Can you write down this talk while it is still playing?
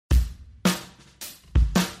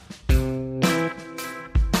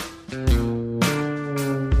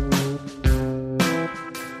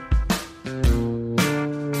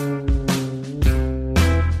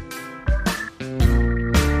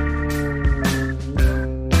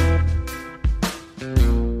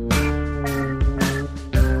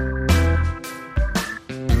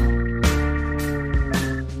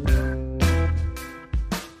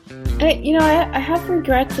I have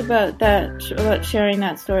regrets about that, about sharing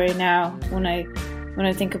that story now. When I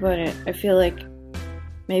think about it, I feel like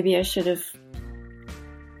maybe I should have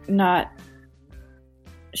not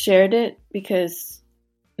shared it, because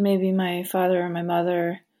maybe my father or my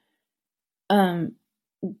mother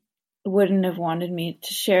wouldn't have wanted me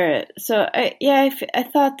to share it. So I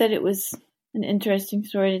thought that it was an interesting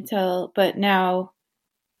story to tell, but now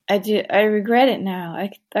I regret it now.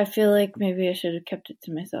 I feel like maybe I should have kept it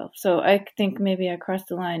to myself. So I think maybe I crossed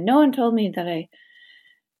the line. No one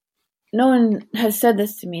has said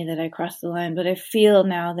this to me, that I crossed the line, but I feel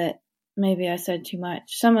now that maybe I said too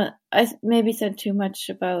much. I maybe said too much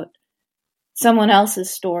about someone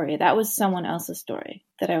else's story. That was someone else's story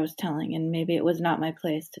that I was telling, and maybe it was not my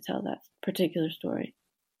place to tell that particular story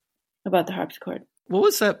about the harpsichord. What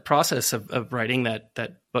was that process of writing that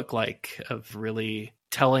book like, of really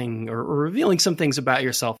telling or revealing some things about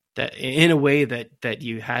yourself that in a way that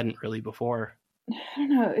you hadn't really before? I don't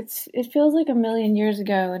know. It feels like a million years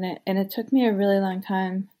ago, and it took me a really long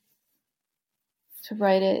time to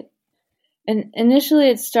write it. And initially,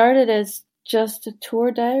 it started as just a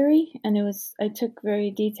tour diary, and I took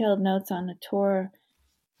very detailed notes on a tour,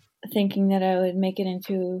 thinking that I would make it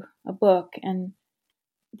into a book, and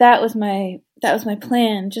that was my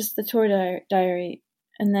plan, just the tour diary.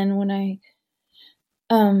 And then when I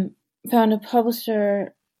found a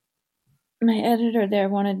publisher, my editor there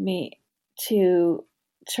wanted me to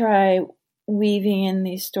try weaving in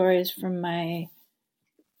these stories from my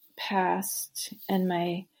past and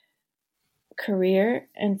my career.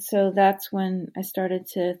 And so that's when I started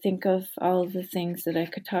to think of all of the things that I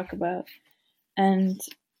could talk about. And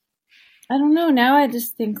I don't know, now I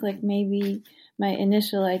just think like maybe my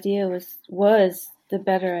initial idea was the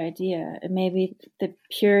better idea. And maybe the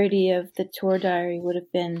purity of the tour diary would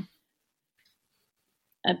have been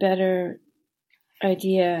a better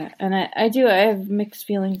idea. And I have mixed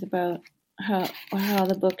feelings about how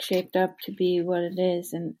the book shaped up to be what it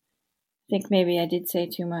is, and I think maybe I did say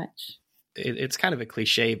too much. It's kind of a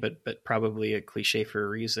cliche, but probably a cliche for a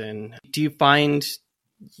reason. Do you find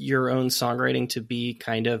your own songwriting to be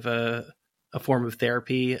kind of a form of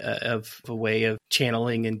therapy, of a way of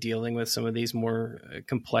channeling and dealing with some of these more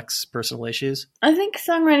complex personal issues? I think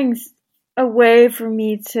songwriting's a way for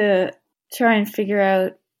me to try and figure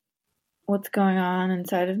out what's going on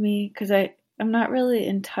inside of me, because I'm not really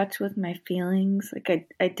in touch with my feelings. Like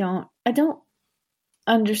I don't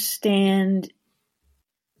understand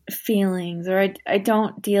feelings, or I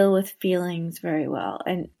don't deal with feelings very well,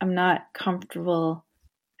 and I'm not comfortable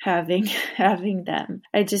having them.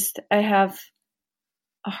 I have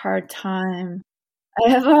a hard time. I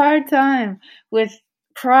have a hard time with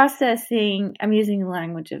processing. I'm using the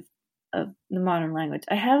language of the modern language.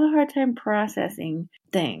 I have a hard time processing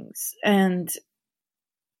things, and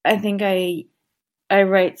I think I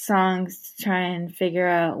write songs to try and figure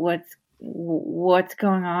out what's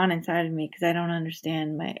going on inside of me, because I don't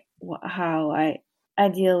understand how I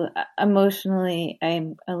deal emotionally.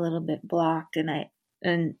 I'm a little bit blocked, and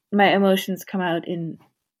my emotions come out in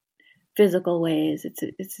physical ways.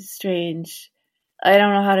 It's a strange. I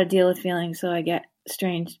don't know how to deal with feelings, so I get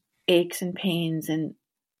strange aches and pains and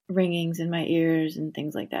ringings in my ears and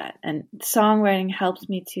things like that. And songwriting helps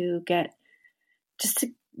me to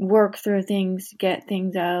work through things, get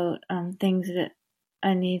things out, things that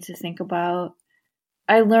I need to think about.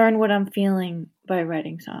 I learn what I'm feeling by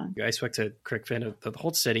writing songs. I spoke to Crick Finn of the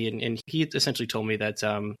Hold Steady, and he essentially told me that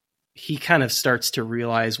he kind of starts to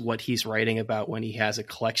realize what he's writing about when he has a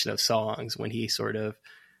collection of songs, when he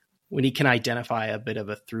can identify a bit of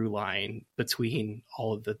a through line between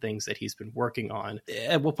all of the things that he's been working on.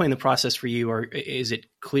 At what point in the process for you, or is it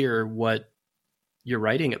clear what you're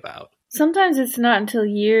writing about? Sometimes it's not until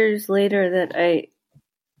years later that I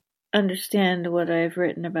understand what I've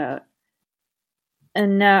written about.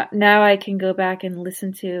 And now I can go back and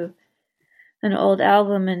listen to an old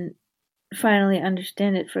album and finally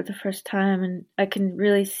understand it for the first time, and I can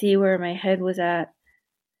really see where my head was at.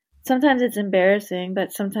 Sometimes it's embarrassing,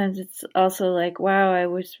 but sometimes it's also like, wow, I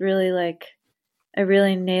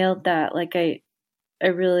really nailed that. Like I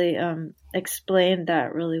really explained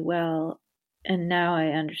that really well, and now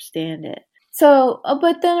I understand it. So,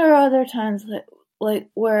 but then there are other times like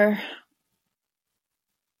where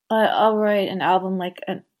I'll write an album, like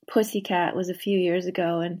Pussycat was a few years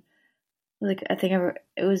ago, and like I think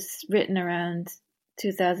it was written around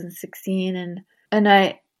 2016, and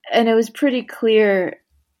it was pretty clear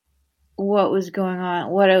what was going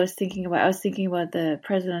on, what I was thinking about. I was thinking about the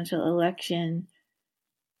presidential election,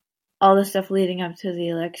 all the stuff leading up to the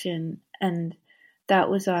election, and that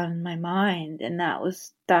was on my mind, and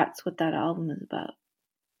that's what that album is about.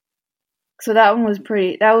 So that one was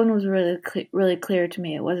really clear to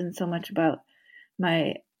me. It wasn't so much about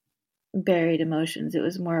my buried emotions. It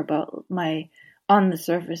was more about my on the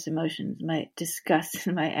surface emotions, my disgust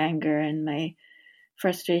and my anger and my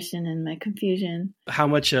frustration and my confusion. How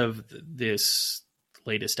much of this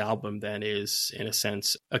latest album then is, in a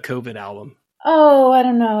sense, a COVID album? Oh, I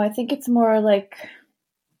don't know. I think it's more a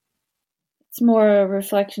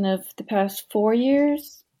reflection of the past 4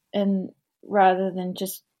 years, and rather than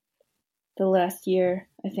just the last year.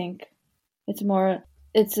 I think it's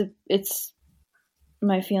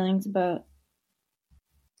my feelings about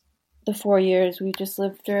the 4 years we just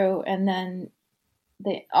lived through, and then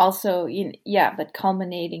they also, but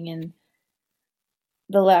culminating in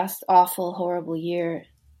the last awful, horrible year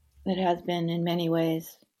that has been in many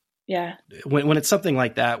ways. Yeah. When it's something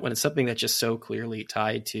like that, when it's something that's just so clearly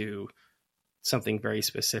tied to something very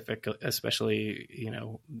specific, especially,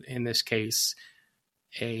 in this case,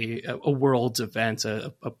 a world's event,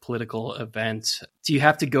 a political event, do you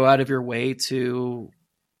have to go out of your way to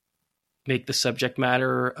make the subject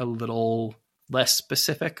matter a little less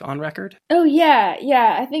specific on record? Oh, yeah.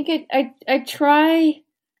 I think I try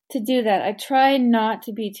to do that. I try not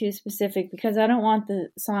to be too specific because I don't want the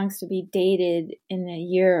songs to be dated in a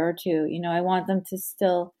year or two. I want them to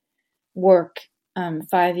still work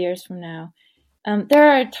 5 years from now.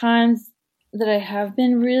 There are times that I have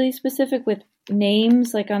been really specific with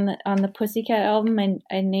names, like on the Pussycat album.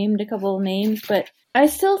 I named a couple of names, but I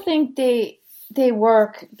still think they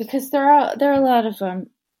work because there are a lot of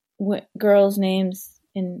girls' names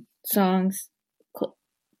in songs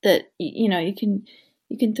that you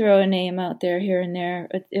can throw a name out there here and there,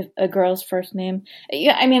 a girl's first name.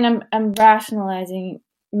 Yeah, I mean, I'm rationalizing.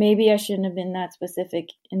 Maybe I shouldn't have been that specific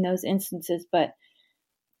in those instances, but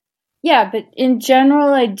yeah, but in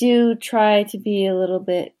general, I do try to be a little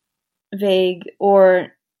bit vague or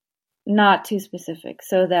not too specific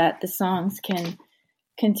so that the songs can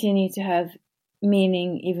continue to have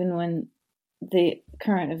meaning even when the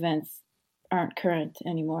current events aren't current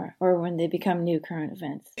anymore, or when they become new current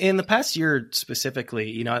events. In the past year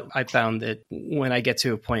specifically, I found that when I get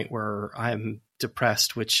to a point where I'm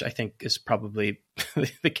depressed, which I think is probably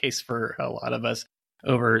the case for a lot of us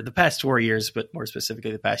over the past 4 years, but more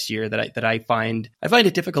specifically the past year, that I find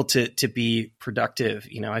it difficult to be productive.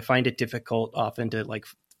 I find it difficult often to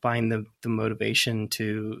find the motivation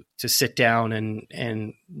to sit down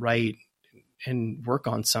and write and work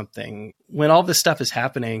on something. When all this stuff is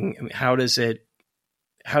happening, I mean, how does it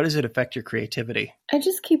affect your creativity? I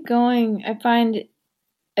just keep going. I find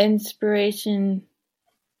inspiration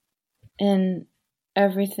in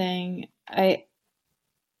everything. I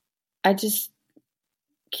just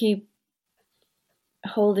keep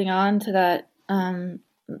holding on to that,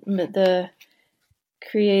 the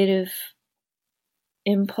creative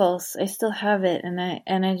impulse. I still have it, and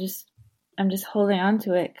I'm just holding on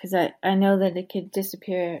to it because I know that it could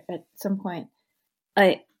disappear at some point.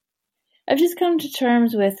 I've just come to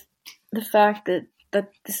terms with the fact that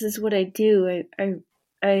this is what I do.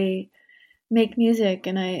 I make music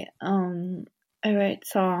and I write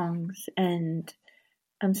songs, and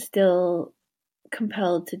I'm still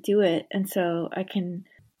compelled to do it. And so I can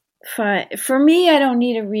for me, I don't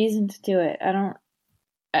need a reason to do it.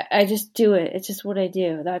 I just do it. It's just what I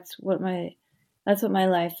do. That's what my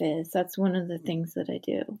life is. That's one of the things that I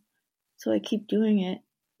do. So I keep doing it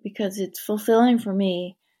because it's fulfilling for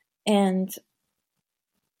me. And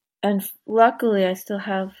luckily I still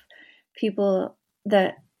have people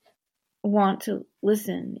that want to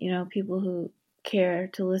listen, people who care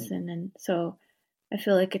to listen. And so I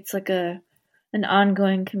feel like it's like an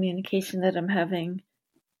ongoing communication that I'm having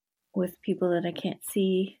with people that I can't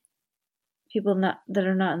see, people that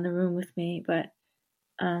are not in the room with me, but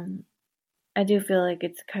I do feel like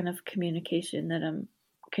it's kind of communication that I'm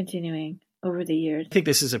continuing over the years. I think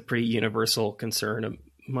this is a pretty universal concern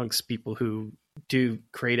amongst people who do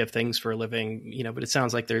creative things for a living, but it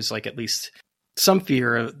sounds like there's at least some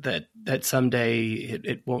fear that someday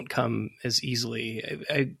it won't come as easily.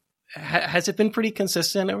 Has it been pretty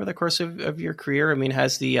consistent over the course of your career? I mean,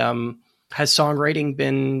 has songwriting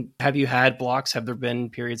been, have you had blocks? Have there been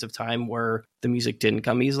periods of time where the music didn't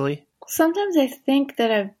come easily? Sometimes I think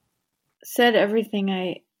that I've said everything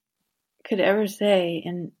I could ever say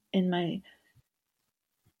in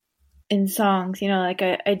songs.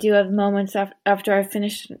 I do have moments after I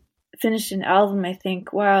finished an album, I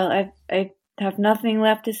think, wow, I have nothing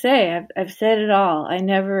left to say. I've said it all. I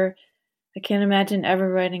can't imagine ever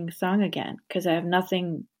writing a song again because I have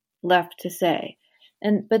nothing left to say.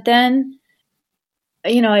 But then,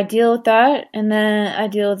 I deal with that, and then I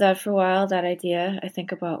deal with that for a while, that idea. I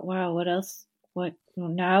think about, wow, what else? What well,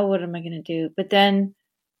 now what am I going to do? But then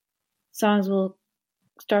songs will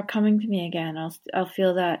start coming to me again. I'll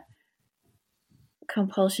feel that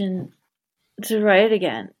compulsion to write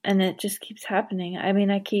again, and it just keeps happening. I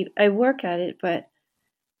mean, I work at it, but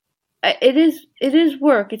it is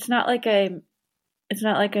work. It's not like I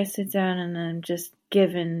sit down and I'm just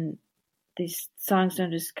given. These songs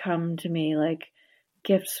don't just come to me like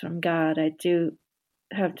gifts from God. I do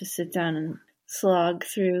have to sit down and slog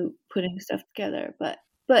through putting stuff together, but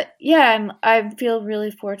yeah, I feel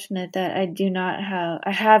really fortunate that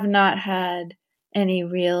I have not had any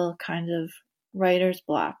real kind of writer's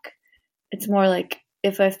block. It's more like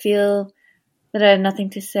if I feel that I have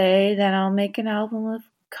nothing to say, then I'll make an album of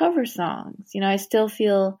cover songs. I still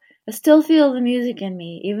feel the music in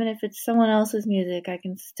me, even if it's someone else's music. I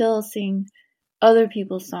can still sing other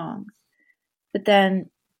people's songs, but then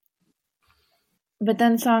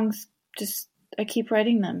songs just I keep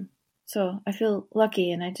writing them. So I feel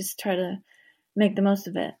lucky, and I just try to make the most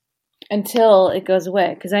of it until it goes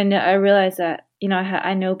away. Because I realize that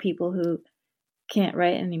I know people who can't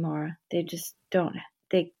write anymore. They just don't.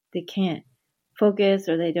 They can't focus,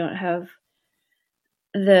 or they don't have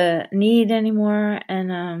the need anymore,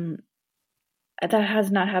 and that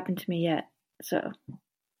has not happened to me yet. So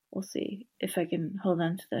we'll see if I can hold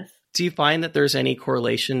on to this. Do you find that there's any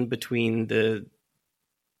correlation between the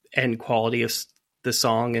end quality of the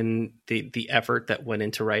song and the effort that went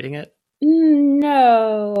into writing it?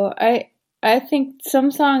 No, I think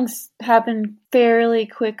some songs happen fairly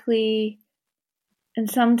quickly,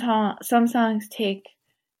 and some songs take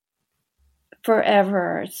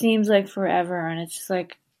forever. It seems like forever, and it's just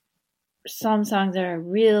like some songs are a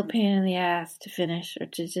real pain in the ass to finish or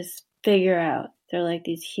to just figure out. They're like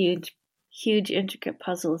these huge intricate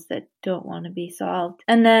puzzles that don't want to be solved.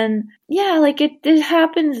 And then like it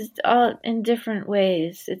happens all in different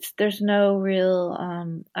ways. There's no real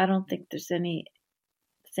I don't think there's anything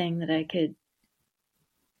that I could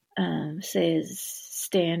say is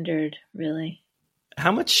standard, really.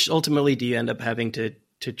 How much ultimately do you end up having to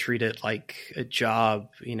treat it like a job?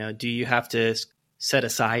 Do you have to set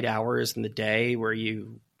aside hours in the day where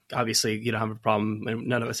you don't have a problem, and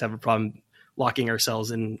none of us have a problem locking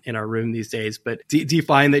ourselves in our room these days, but do you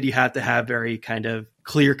find that you have to have very kind of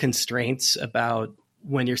clear constraints about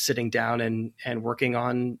when you're sitting down and working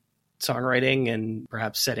on songwriting, and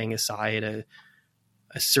perhaps setting aside a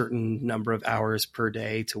certain number of hours per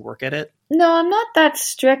day to work at it? No, I'm not that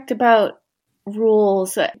strict about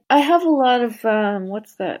rules. I have a lot of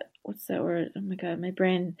what's that word? Oh my god, my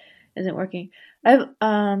brain isn't working. I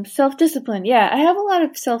have self-discipline. Yeah, I have a lot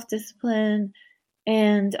of self-discipline,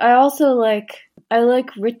 and I also like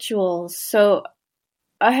rituals. So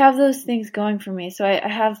I have those things going for me. So I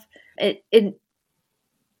have it. It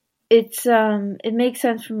makes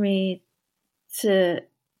sense for me to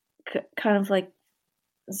kind of like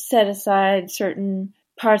set aside certain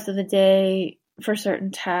parts of the day for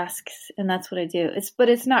certain tasks, and that's what I do. But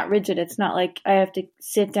it's not rigid. It's not like I have to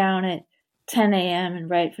sit down at 10 a.m. and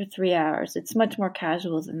write for 3 hours. It's much more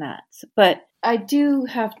casual than that. But I do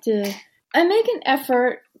have to. I make an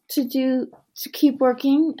effort to keep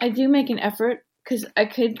working. I do make an effort because I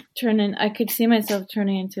could see myself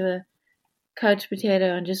turning into a couch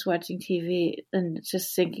potato and just watching TV and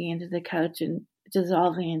just sinking into the couch and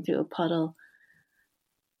dissolving into a puddle.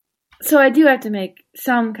 So I do have to make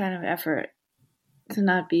some kind of effort to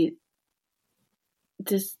not be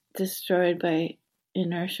destroyed by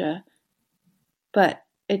inertia. But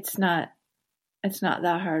it's not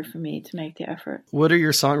that hard for me to make the effort. What are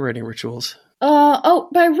your songwriting rituals?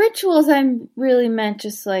 By rituals, I'm really meant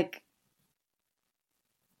just like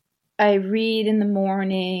I read in the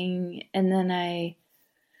morning, and then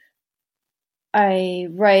I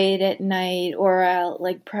write at night, or I'll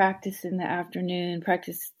like practice in the afternoon.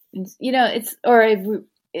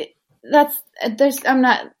 I'm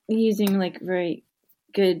not using like very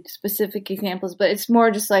good specific examples, but it's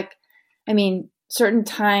more just like, I mean, certain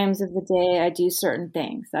times of the day I do certain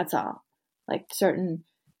things. That's all. Like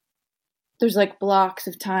there's like blocks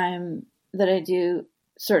of time that I do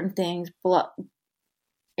certain things,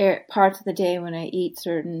 parts of the day when I eat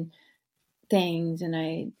certain things, and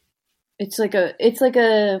there's like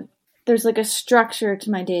a structure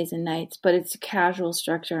to my days and nights, but it's a casual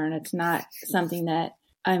structure, and it's not something that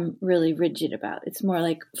I'm really rigid about. It's more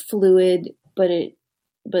like fluid, but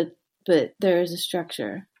there is a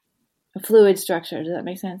structure. A fluid structure. Does that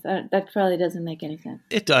make sense? That probably doesn't make any sense.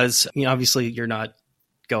 It does. Obviously you're not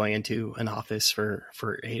going into an office for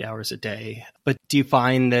 8 hours a day, but do you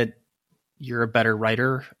find that you're a better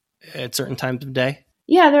writer at certain times of day?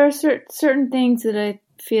 Yeah, there are certain things that I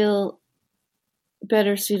feel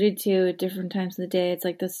better suited to at different times of the day. It's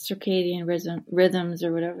like the circadian rhythms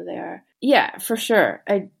or whatever they are. Yeah, for sure.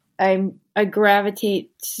 I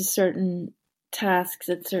gravitate to certain tasks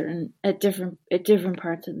at different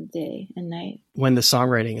parts of the day and night. When the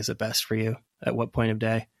songwriting is the best for you, at what point of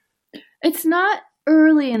day? It's not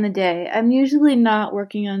early in the day. I'm usually not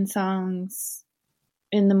working on songs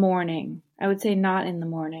in the morning. I would say not in the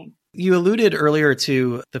morning. You alluded earlier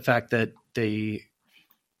to the fact that the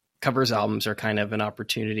covers albums are kind of an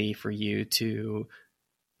opportunity for you to,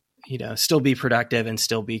 still be productive and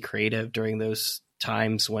still be creative during those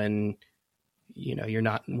times when, you're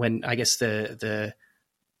not, when I guess the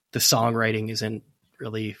songwriting isn't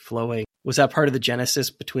really flowing. Was that part of the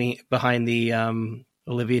genesis behind the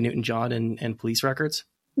Olivia Newton-John and Police records?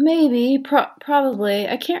 Maybe, probably.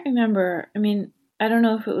 I can't remember. I mean, I don't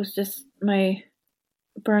know if it was just my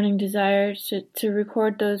burning desire to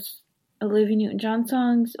record those Olivia Newton-John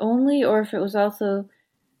songs only, or if it was also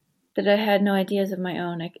that I had no ideas of my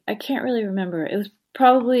own. I can't really remember. It was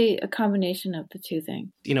probably a combination of the two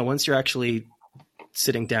things. Once you're actually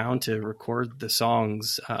sitting down to record the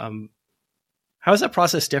songs, how is that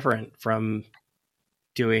process different from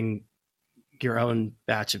doing your own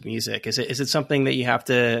batch of music? Is it something that you have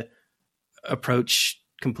to approach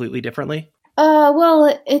completely differently?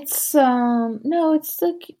 Well, it's no,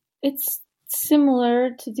 it's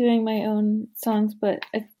similar to doing my own songs, but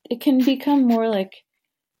it can become more like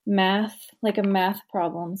a math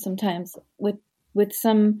problem sometimes with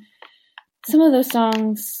some of those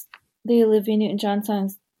songs, the Olivia Newton-John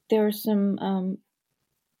songs. There were some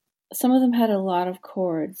of them had a lot of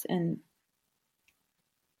chords, and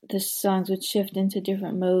the songs would shift into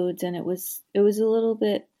different modes, and it was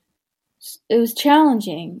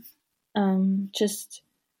challenging, just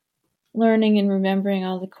learning and remembering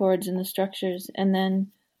all the chords and the structures, and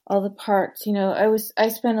then all the parts. I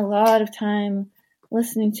spent a lot of time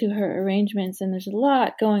listening to her arrangements, and there's a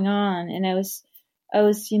lot going on, and I was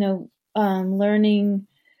learning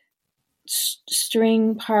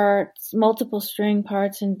string parts, multiple string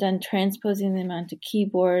parts, and then transposing them onto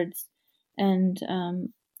keyboards, and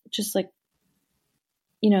just like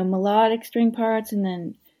melodic string parts, and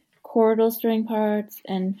then chordal string parts,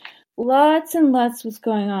 and lots was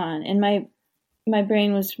going on, and my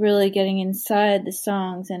brain was really getting inside the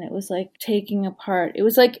songs, and it was like taking apart. It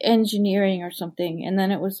was like engineering or something, and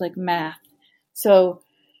then it was like math. So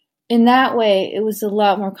in that way, it was a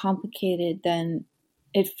lot more complicated than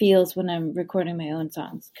it feels when I'm recording my own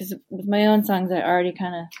songs. Because with my own songs, I already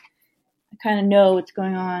kind of know what's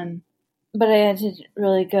going on, but I had to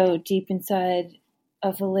really go deep inside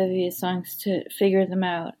of Olivia's songs to figure them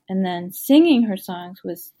out. And then singing her songs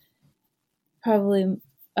was probably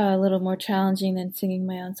a little more challenging than singing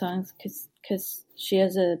my own songs, because she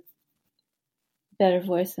has a better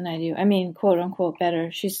voice than I do. I mean, quote unquote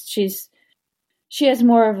better. She has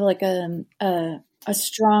more of like a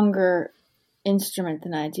stronger instrument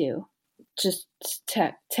than I do, just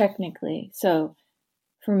technically. So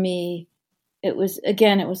for me, it was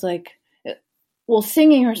like, well,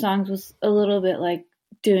 singing her songs was a little bit like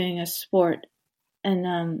doing a sport,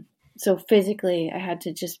 and so physically I had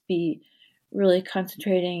to just be really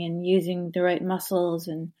concentrating and using the right muscles,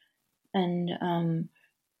 and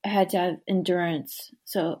I had to have endurance.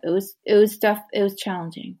 So it was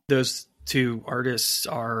challenging. Those two artists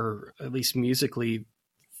are, at least musically,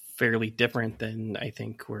 fairly different than I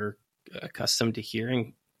think we're accustomed to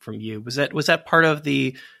hearing from you. Was that part of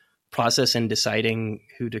the process in deciding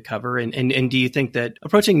who to cover? And do you think that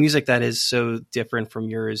approaching music that is so different from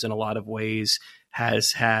yours in a lot of ways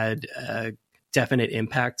has had a definite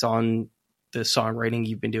impact on the songwriting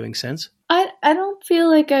you've been doing since? I don't feel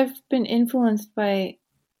like I've been influenced by,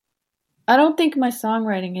 I don't think my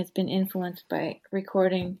songwriting has been influenced by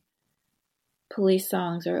recording Police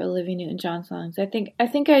songs or Olivia Newton-John songs. I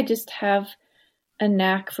think I just have a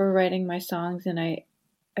knack for writing my songs, and I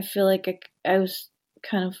feel like I was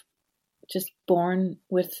kind of just born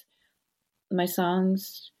with my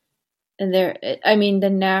songs, and the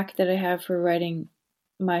knack that I have for writing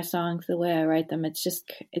my songs the way I write them, it's just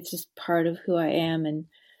part of who I am, and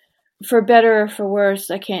for better or for worse,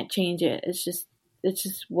 I can't change it. It's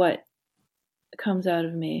just what comes out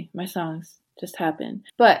of me. My songs just happen.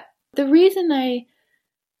 But the reason I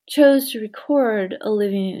chose to record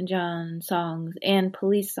Olivia Newton-John songs and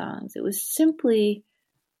Police songs, it was simply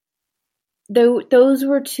those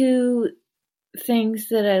were two things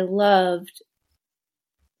that I loved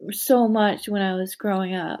so much when I was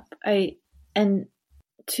growing up. And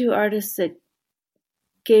two artists that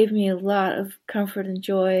gave me a lot of comfort and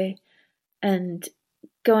joy, and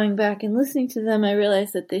going back and listening to them, I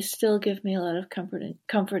realized that they still give me a lot of comfort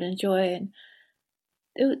and joy,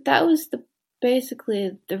 that was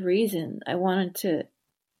basically the reason I wanted to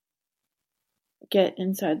get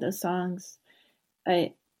inside those songs.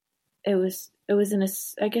 I guess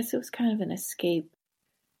it was kind of an escape.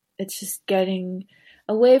 It's just getting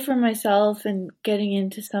away from myself and getting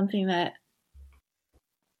into something that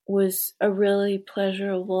was a really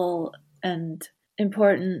pleasurable and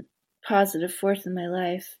important positive force in my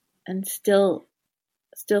life, and still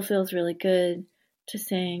feels really good to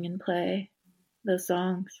sing and play those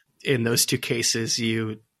songs. In those two cases,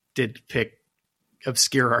 you did pick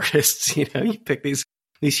obscure artists. You pick these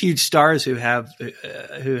huge stars who have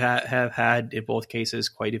had in both cases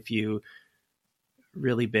quite a few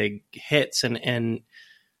really big hits, and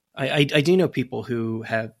I do know people who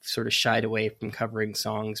have sort of shied away from covering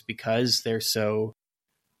songs because they're so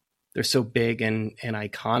big and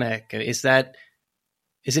iconic. Is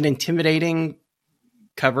it intimidating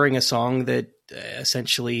covering a song that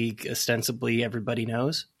ostensibly everybody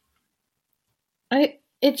knows?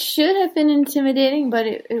 It should have been intimidating, but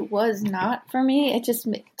it was not for me.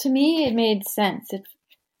 To me, it made sense.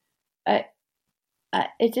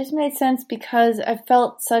 It just made sense because I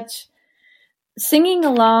felt such singing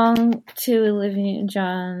along to Olivia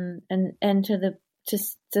Newton-John and to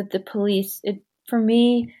the Police. For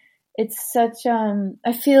me, it's such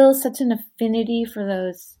I feel such an affinity for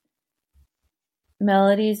those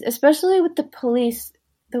melodies, especially with the Police.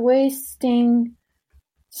 The way Sting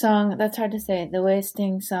sung, that's hard to say. The way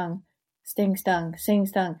Sting sung, Sting stung, sing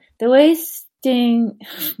stung. The way Sting,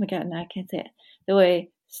 oh my God, no, I can't say it. The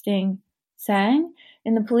way Sting sang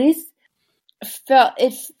in the Police,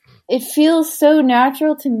 it feels so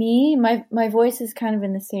natural to me. My voice is kind of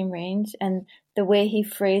in the same range, and the way he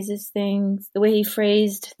phrased things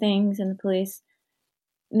in the Police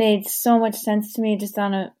made so much sense to me, just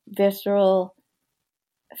on a visceral,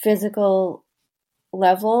 physical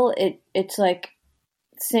level. It's like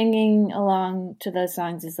singing along to those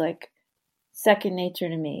songs is like second nature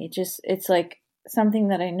to me. It's like something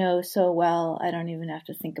that I know so well, I don't even have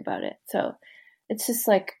to think about it. So it's just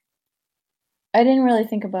like, I didn't really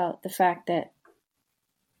think about the fact that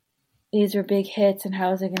these were big hits and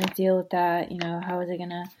how was I going to deal with that? How was I going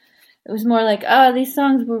to, it was more like, these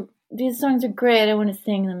songs are great. I want to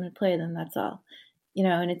sing them and play them. That's all,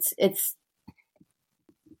 and it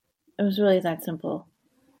was really that simple.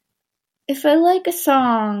 If I like a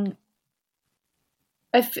song,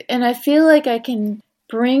 and I feel like I can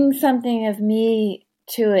bring something of me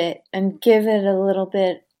to it and give it a little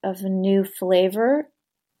bit of a new flavor,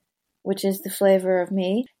 which is the flavor of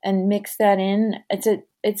me, and mix that in.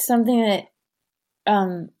 It's something that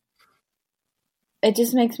it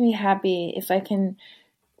just makes me happy if I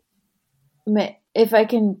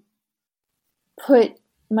can put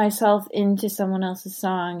myself into someone else's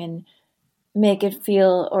song and make it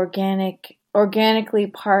feel organically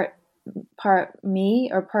part me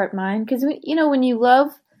or part mine. Because when you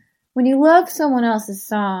love someone else's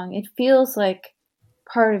song, it feels like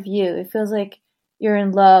part of you. It feels like you're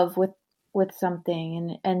in love with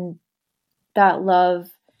something, and that love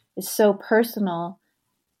is so personal,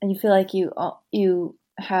 and you feel like you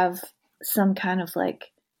have some kind of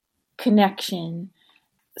like connection.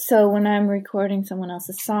 So when I'm recording someone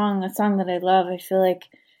else's song, a song that I love, I feel like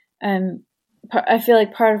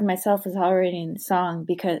part of myself is already in the song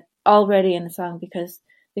because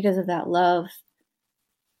of that love.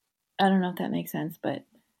 I don't know if that makes sense, but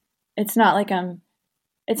it's not like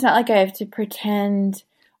I have to pretend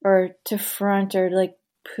or to front or like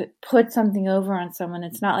put something over on someone.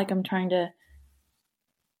 It's not like I'm trying to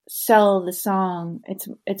sell the song.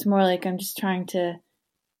 It's more like I'm just trying to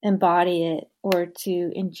embody it or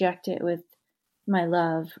to inject it with my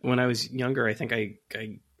love. When I was younger, I think I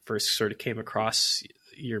first sort of came across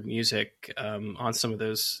your music on some of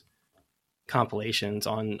those compilations,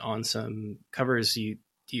 on some covers you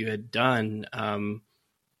had done.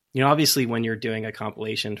 Obviously when you're doing a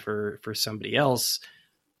compilation for somebody else,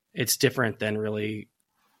 it's different than really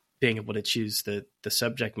being able to choose the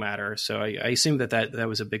subject matter. So I assume that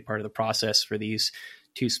was a big part of the process for these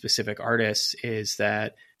two specific artists, is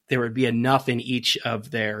that there would be enough in each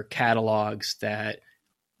of their catalogs that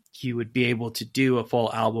you would be able to do a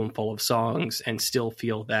full album full of songs and still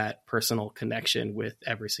feel that personal connection with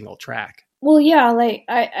every single track. Well, yeah, like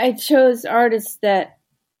I chose artists that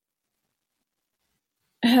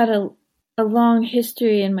had a long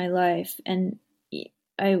history in my life, and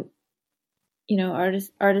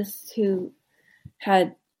artists who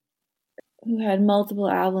had multiple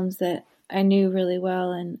albums that I knew really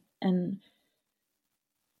well and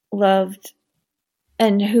loved,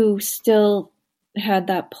 and who still had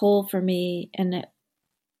that pull for me, and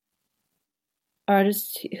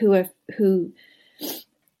artists who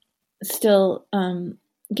still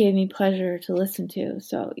gave me pleasure to listen to.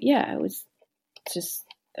 So yeah, it was just,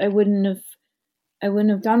 I wouldn't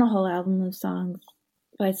have done a whole album of songs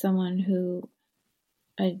by someone who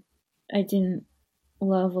I didn't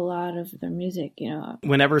love a lot of their music, you know.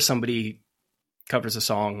 Whenever somebody covers a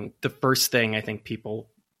song, the first thing I think people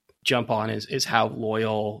jump on is how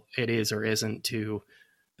loyal it is or isn't to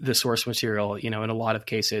the source material. You know, in a lot of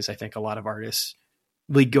cases, I think a lot of artists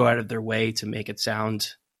really go out of their way to make it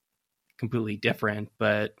sound completely different.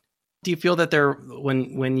 But do you feel that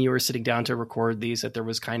when you were sitting down to record these, that there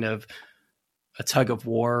was kind of a tug of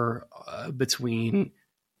war between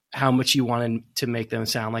how much you wanted to make them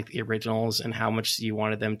sound like the originals and how much you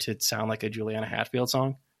wanted them to sound like a Juliana Hatfield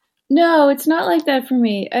song? No, it's not like that for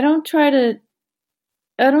me. I don't try to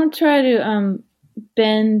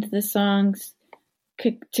bend the songs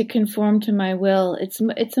to conform to my will. It's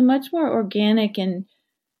a much more organic, and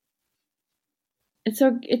it's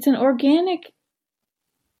an organic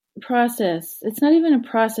process. It's not even a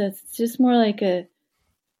process. It's just more like it's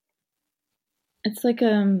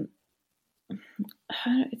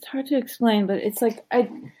hard to explain, but it's like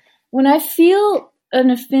when I feel an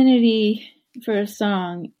affinity for a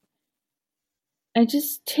song, I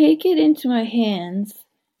just take it into my hands.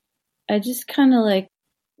 I just kind of like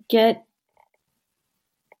get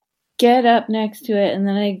up next to it, and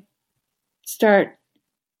then I start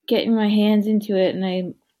getting my hands into it, and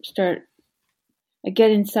I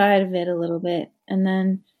get inside of it a little bit, and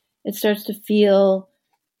then it starts to feel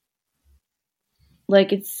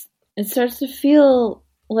like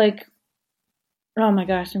oh my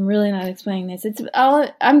gosh, I'm really not explaining this.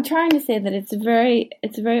 I'm trying to say that it's very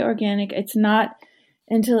organic. It's not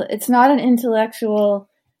an intellectual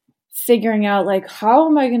figuring out like, how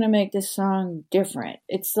am I going to make this song different?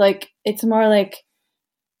 It's more like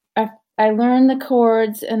I learn the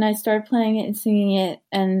chords and I start playing it and singing it,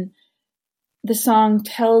 and the song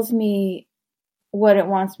tells me what it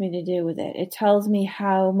wants me to do with it. It tells me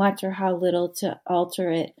how much or how little to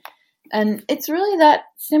alter it. And it's really that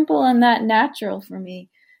simple and that natural for me.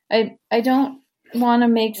 I don't want to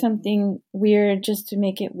make something weird just to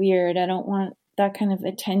make it weird. I don't want that kind of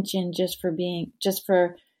attention just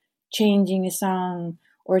for changing a song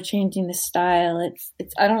or changing the style.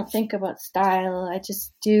 I don't think about style. I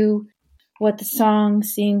just do what the song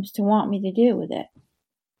seems to want me to do with it.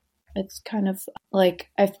 It's kind of like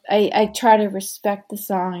I try to respect the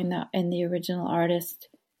song and the original artist.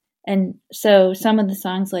 And so some of the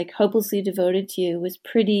songs, like Hopelessly Devoted to You, was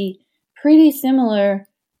pretty similar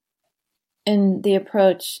in the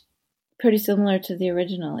approach, pretty similar to the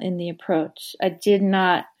original in the approach. I did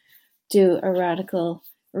not do a radical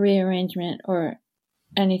rearrangement or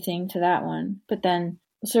anything to that one. But then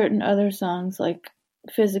certain other songs, like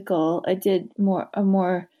Physical, I did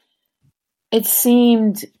more. It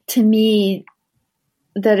seemed to me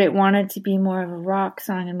that it wanted to be more of a rock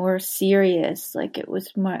song and more serious. Like it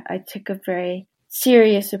was more, I took a very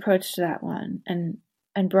serious approach to that one and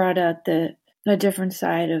brought out a different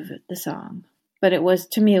side of the song. But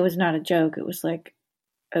to me, it was not a joke. It was like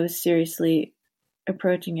I was seriously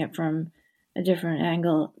approaching it from a different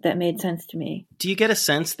angle that made sense to me. Do you get a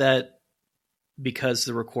sense that because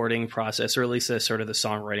the recording process, or at least the sort of the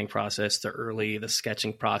songwriting process, the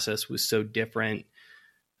sketching process was so different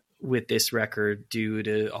with this record due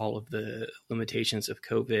to all of the limitations of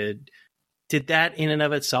COVID, did that in and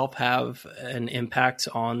of itself have an impact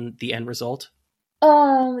on the end result?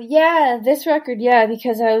 Yeah, this record, yeah,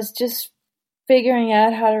 because I was just figuring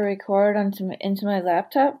out how to record into my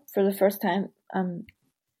laptop for the first time.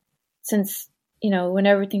 Since, when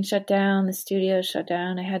everything shut down, the studio shut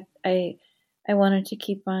down, I wanted to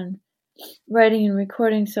keep on writing and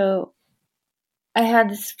recording, so I had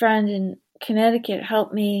this friend in Connecticut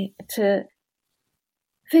help me to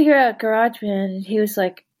figure out GarageBand, and he was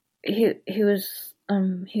like, he was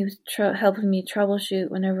helping me troubleshoot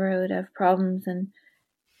whenever I would have problems, and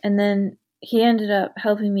then he ended up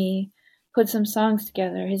helping me put some songs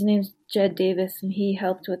together. His name's Jed Davis, and he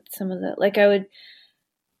helped with some of the, like in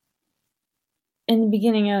the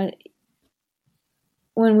beginning, I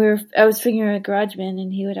was figuring out GarageBand,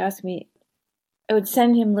 and he would ask me, I would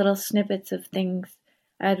send him little snippets of things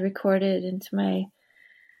I had recorded into my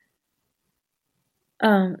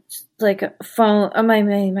like a phone, on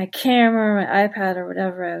my camera, my iPad or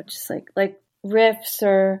whatever. I would just like riffs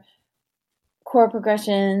or chord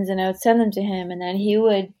progressions, and I would send them to him, and then he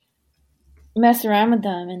would mess around with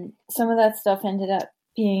them, and some of that stuff ended up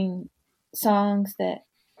being songs that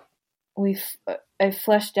I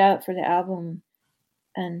fleshed out for the album,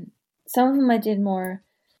 and some of them I did were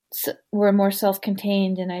more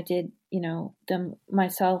self-contained, and I did them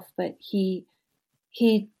myself, but he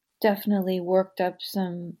he definitely worked up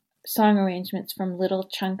some song arrangements from little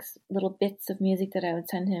chunks, little bits of music that I would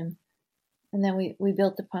send him, and then we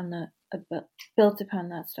built upon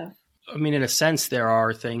that stuff. I mean, in a sense, there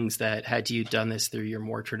are things that had you done this through your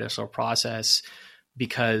more traditional process,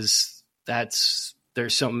 because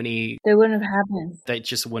there's so many they wouldn't have happened. That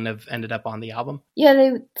just wouldn't have ended up on the album.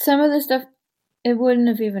 Yeah, some of the stuff, it wouldn't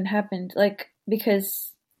have even happened, like,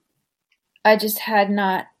 because I just had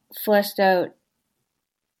not fleshed out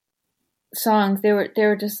songs. They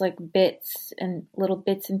were just like bits and little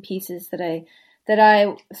bits and pieces that I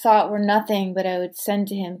thought were nothing, but I would send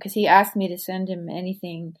to him because he asked me to send him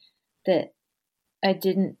anything that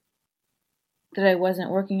I wasn't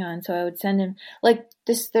working on. So I would send him, like,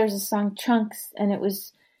 this, there's a song Chunks, and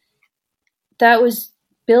that was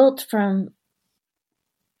built from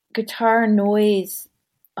guitar noise.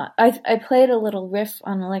 I played a little riff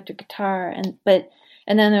on electric guitar, and then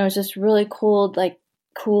there was this really cool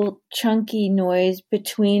chunky noise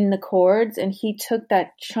between the chords, and he took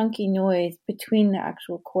that chunky noise between the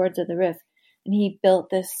actual chords of the riff, and he built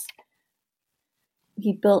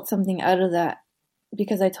something out of that,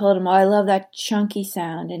 because I told him, I love that chunky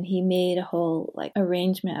sound, and he made a whole like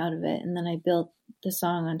arrangement out of it, and then I built the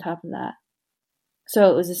song on top of that. So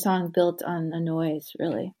it was a song built on a noise,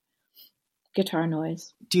 really. Guitar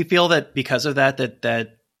noise. Do you feel that because of that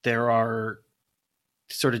there are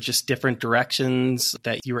sort of just different directions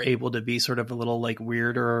that you were able to be sort of a little like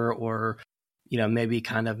weirder, or, you know, maybe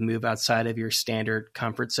kind of move outside of your standard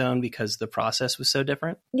comfort zone because the process was so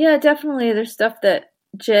different? Yeah, definitely. There's stuff that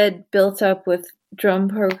Jed built up with drum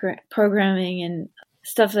programming and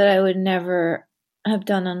stuff that I would never have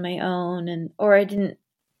done on my own, or I didn't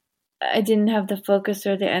have the focus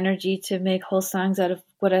or the energy to make whole songs out of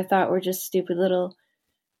what I thought were just stupid little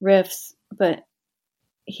riffs, but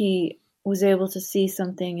he was able to see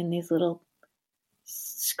something in these little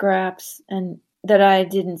scraps and that I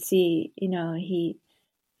didn't see. You know,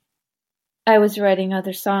 I was writing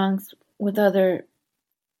other songs with other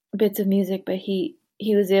bits of music, but he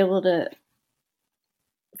was able to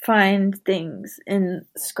find things in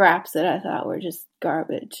scraps that I thought were just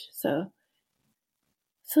garbage. So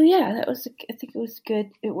yeah, I think it was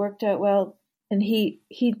good. It worked out well. And he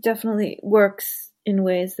definitely works in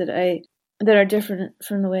ways that are different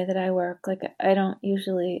from the way that I work. Like, I don't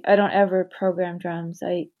ever program drums.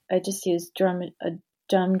 I just use a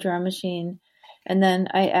dumb drum machine, and then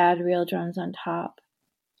I add real drums on top.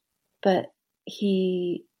 But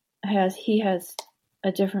he has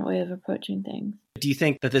a different way of approaching things. Do you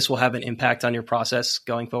think that this will have an impact on your process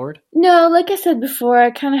going forward? No, like I said before,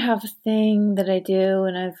 I kind of have a thing that I do,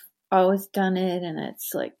 and I've always done it, and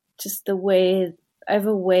it's like just the way I have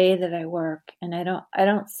a way that I work, and I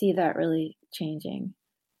don't see that really changing.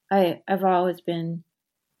 I've always been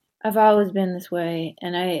this way,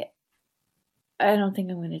 and I don't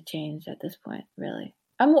think I'm going to change at this point, really.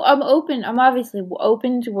 I'm open. I'm obviously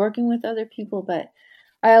open to working with other people, but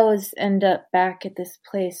I always end up back at this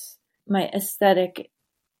place. My aesthetic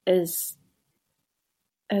has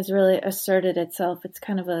really asserted itself. It's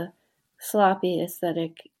kind of a sloppy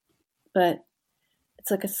aesthetic, but it's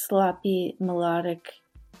like a sloppy melodic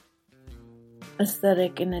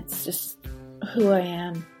aesthetic, and it's just who I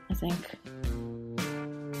am, I think.